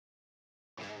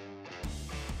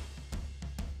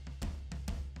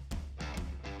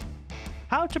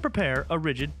How to prepare a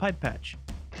RIDGID pipe patch.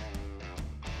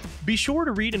 Be sure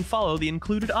to read and follow the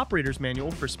included operator's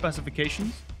manual for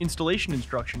specifications, installation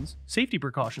instructions, safety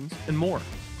precautions, and more.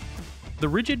 The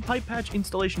RIDGID pipe patch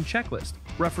installation checklist,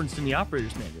 referenced in the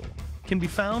operator's manual, can be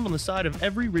found on the side of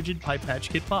every RIDGID pipe patch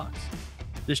kit box.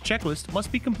 This checklist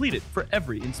must be completed for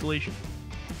every installation.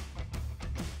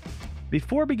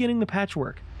 Before beginning the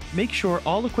patchwork, make sure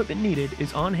all equipment needed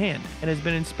is on hand and has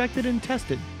been inspected and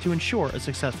tested to ensure a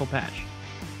successful patch.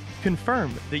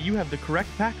 Confirm that you have the correct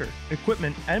packer,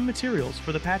 equipment, and materials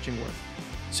for the patching work.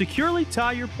 Securely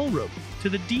tie your pull rope to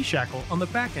the D-shackle on the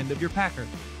back end of your packer.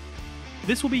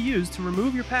 This will be used to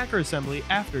remove your packer assembly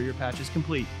after your patch is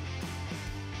complete.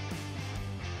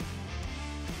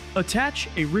 Attach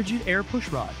a rigid air push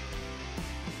rod.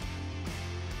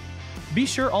 Be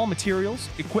sure all materials,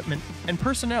 equipment, and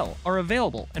personnel are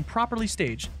available and properly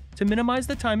staged to minimize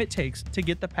the time it takes to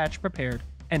get the patch prepared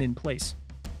and in place.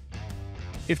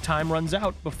 If time runs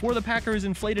out before the packer is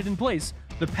inflated in place,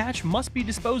 the patch must be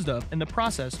disposed of and the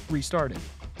process restarted.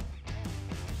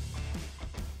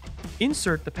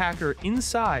 Insert the packer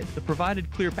inside the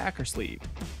provided clear packer sleeve.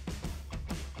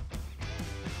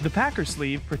 The packer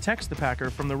sleeve protects the packer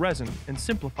from the resin and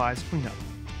simplifies cleanup.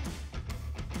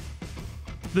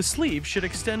 The sleeve should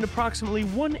extend approximately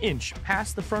 1 inch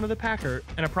past the front of the packer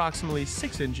and approximately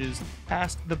 6 inches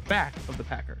past the back of the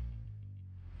packer.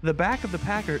 The back of the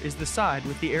packer is the side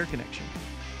with the air connection.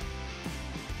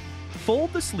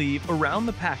 Fold the sleeve around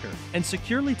the packer and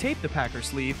securely tape the packer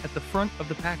sleeve at the front of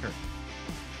the packer.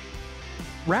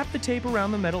 Wrap the tape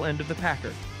around the metal end of the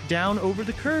packer, down over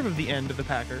the curve of the end of the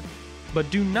packer, but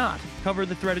do not cover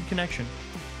the threaded connection.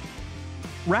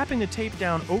 Wrapping the tape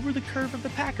down over the curve of the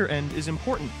packer end is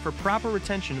important for proper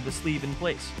retention of the sleeve in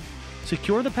place.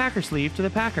 Secure the packer sleeve to the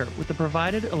packer with the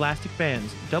provided elastic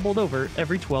bands, doubled over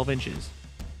every 12 inches.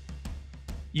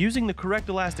 Using the correct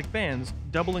elastic bands,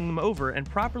 doubling them over, and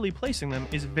properly placing them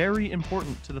is very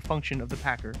important to the function of the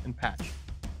packer and patch.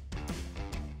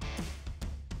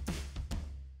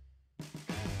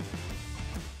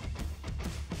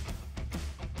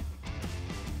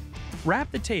 Wrap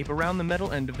the tape around the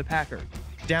metal end of the packer,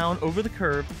 down over the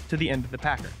curve to the end of the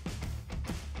packer.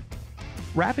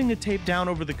 Wrapping the tape down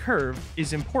over the curve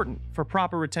is important for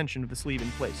proper retention of the sleeve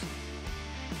in place.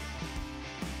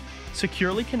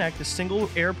 Securely connect a single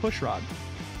air push rod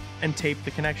and tape the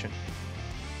connection.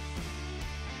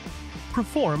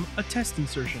 Perform a test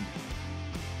insertion.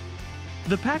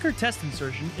 The packer test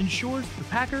insertion ensures the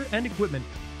packer and equipment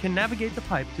can navigate the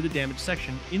pipe to the damaged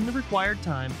section in the required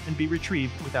time and be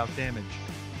retrieved without damage.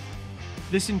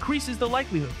 This increases the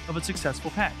likelihood of a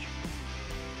successful patch.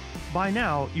 By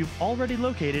now, you've already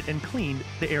located and cleaned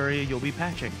the area you'll be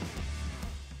patching.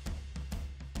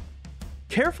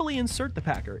 Carefully insert the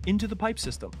packer into the pipe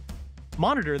system.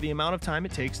 Monitor the amount of time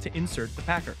it takes to insert the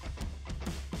packer.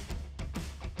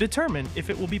 Determine if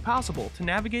it will be possible to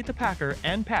navigate the packer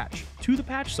and patch to the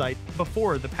patch site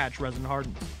before the patch resin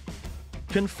hardens.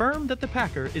 Confirm that the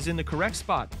packer is in the correct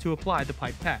spot to apply the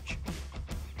pipe patch.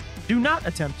 Do not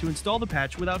attempt to install the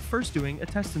patch without first doing a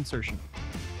test insertion.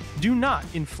 Do not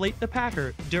inflate the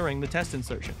packer during the test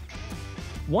insertion.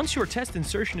 Once your test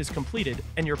insertion is completed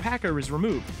and your packer is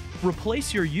removed,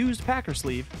 replace your used packer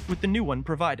sleeve with the new one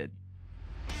provided.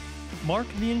 Mark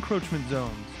the encroachment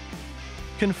zones.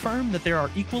 Confirm that there are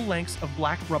equal lengths of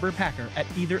black rubber packer at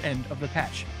either end of the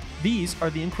patch. These are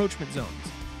the encroachment zones.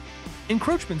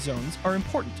 Encroachment zones are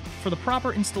important for the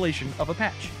proper installation of a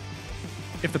patch.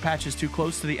 If the patch is too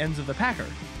close to the ends of the packer,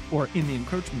 or in the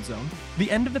encroachment zone, the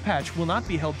end of the patch will not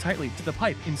be held tightly to the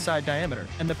pipe inside diameter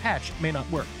and the patch may not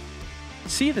work.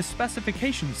 See the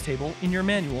specifications table in your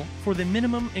manual for the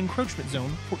minimum encroachment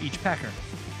zone for each packer.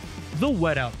 The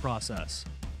wet out process.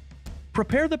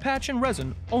 Prepare the patch and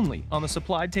resin only on the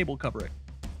supplied table covering.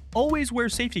 Always wear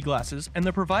safety glasses and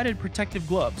the provided protective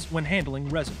gloves when handling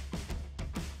resin.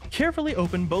 Carefully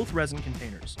open both resin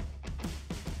containers.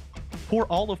 Pour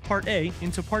all of Part A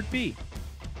into Part B.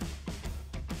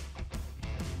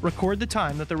 Record the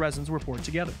time that the resins were poured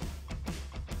together.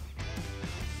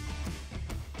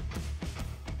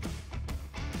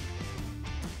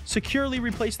 Securely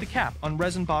replace the cap on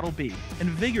resin bottle B and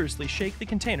vigorously shake the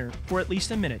container for at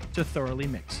least a minute to thoroughly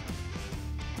mix.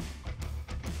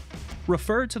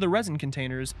 Refer to the resin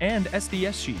containers and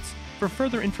SDS sheets for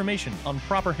further information on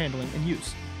proper handling and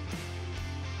use.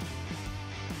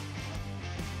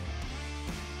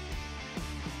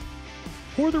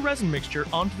 Pour the resin mixture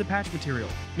onto the patch material,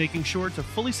 making sure to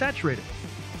fully saturate it.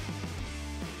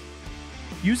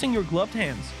 Using your gloved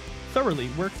hands, thoroughly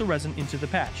work the resin into the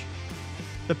patch.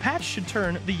 The patch should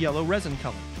turn the yellow resin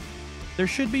color. There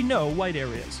should be no white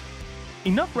areas.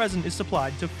 Enough resin is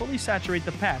supplied to fully saturate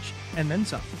the patch and then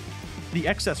some. The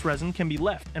excess resin can be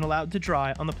left and allowed to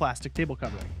dry on the plastic table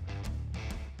covering.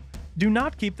 Do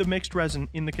not keep the mixed resin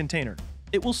in the container.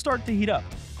 It will start to heat up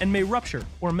and may rupture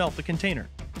or melt the container.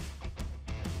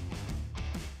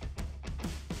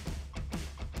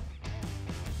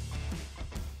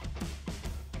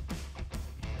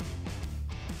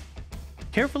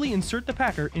 Carefully insert the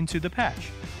packer into the patch.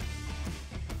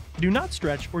 Do not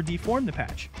stretch or deform the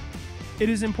patch. It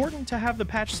is important to have the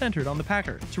patch centered on the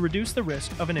packer to reduce the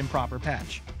risk of an improper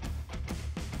patch.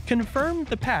 Confirm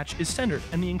the patch is centered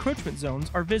and the encroachment zones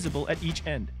are visible at each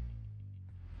end.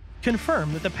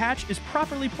 Confirm that the patch is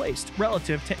properly placed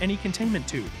relative to any containment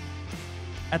tube.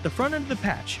 At the front end of the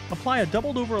patch, apply a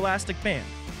doubled over elastic band.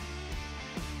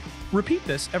 Repeat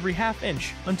this every ½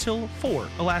 inch until 4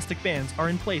 elastic bands are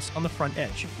in place on the front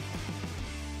edge.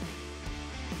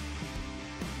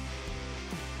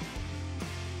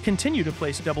 Continue to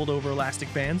place doubled over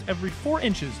elastic bands every 4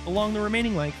 inches along the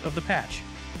remaining length of the patch.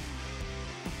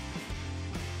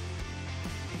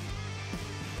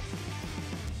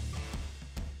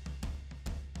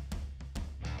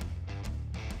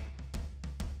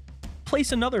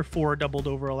 Place another 4 doubled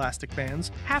over elastic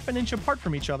bands ½ inch apart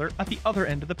from each other at the other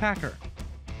end of the packer.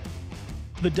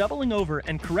 The doubling over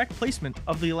and correct placement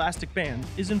of the elastic band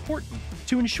is important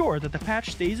to ensure that the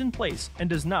patch stays in place and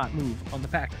does not move on the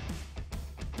packer.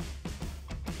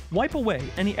 Wipe away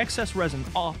any excess resin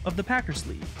off of the packer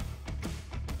sleeve.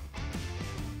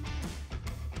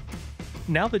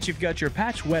 Now that you've got your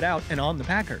patch wet out and on the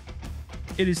packer,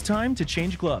 it is time to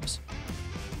change gloves.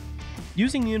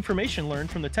 Using the information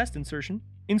learned from the test insertion,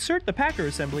 insert the packer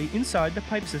assembly inside the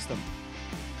pipe system.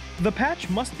 The patch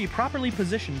must be properly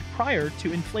positioned prior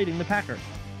to inflating the packer.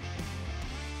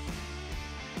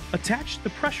 Attach the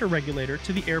pressure regulator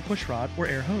to the air pushrod or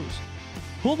air hose.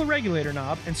 Pull the regulator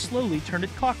knob and slowly turn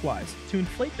it clockwise to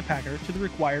inflate the packer to the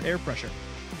required air pressure.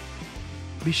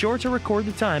 Be sure to record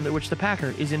the time at which the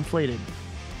packer is inflated.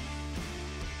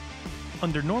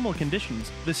 Under normal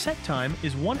conditions, the set time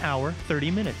is 1 hour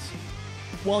 30 minutes.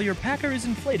 While your packer is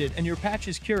inflated and your patch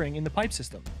is curing in the pipe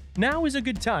system, now is a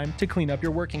good time to clean up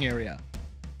your working area.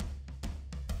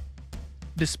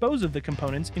 Dispose of the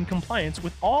components in compliance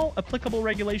with all applicable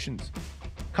regulations.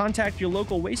 Contact your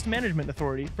local waste management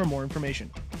authority for more information.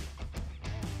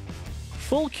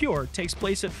 Full cure takes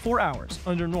place at 4 hours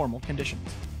under normal conditions.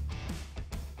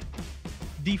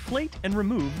 Deflate and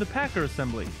remove the packer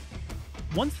assembly.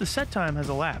 Once the set time has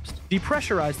elapsed,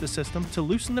 depressurize the system to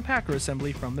loosen the packer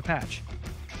assembly from the patch.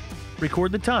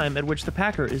 Record the time at which the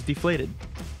packer is deflated.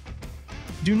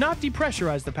 Do not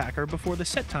depressurize the packer before the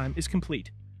set time is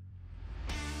complete.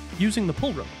 Using the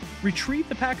pull rope, retrieve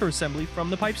the packer assembly from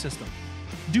the pipe system.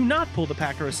 Do not pull the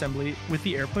packer assembly with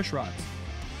the air push rods.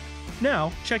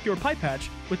 Now, check your pipe patch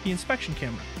with the inspection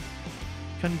camera.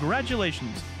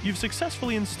 Congratulations, you've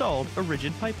successfully installed a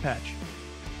RIDGID pipe patch.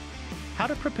 How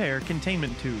to prepare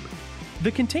containment tube.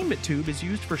 The containment tube is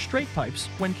used for straight pipes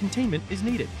when containment is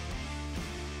needed.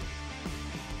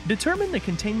 Determine the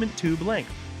containment tube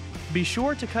length. Be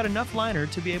sure to cut enough liner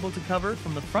to be able to cover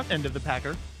from the front end of the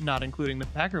packer, not including the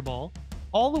packer ball,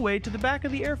 all the way to the back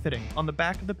of the air fitting on the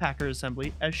back of the packer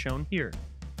assembly as shown here.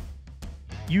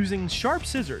 Using sharp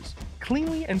scissors,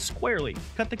 cleanly and squarely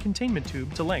cut the containment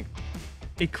tube to length.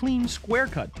 A clean square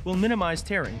cut will minimize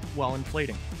tearing while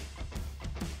inflating.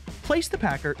 Place the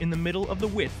packer in the middle of the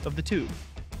width of the tube.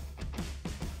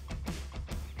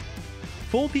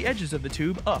 Fold the edges of the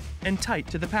tube up and tight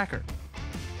to the packer.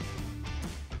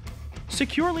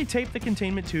 Securely tape the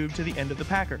containment tube to the end of the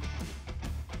packer.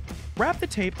 Wrap the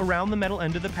tape around the metal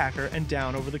end of the packer and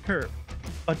down over the curve,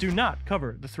 but do not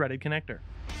cover the threaded connector.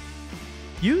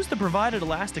 Use the provided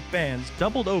elastic bands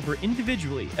doubled over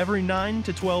individually every 9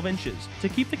 to 12 inches to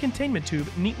keep the containment tube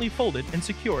neatly folded and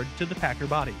secured to the packer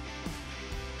body.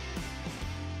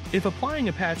 If applying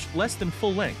a patch less than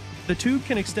full length, the tube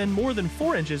can extend more than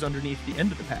 4 inches underneath the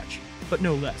end of the patch, but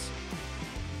no less.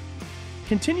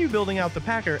 Continue building out the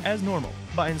packer as normal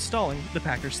by installing the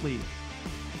packer sleeve.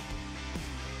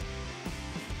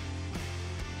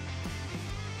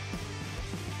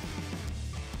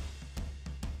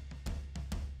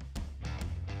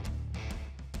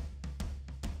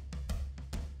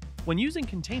 When using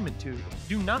containment tube,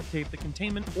 do not tape the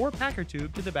containment or packer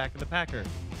tube to the back of the packer.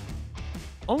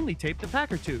 Only tape the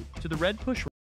packer tube to the red push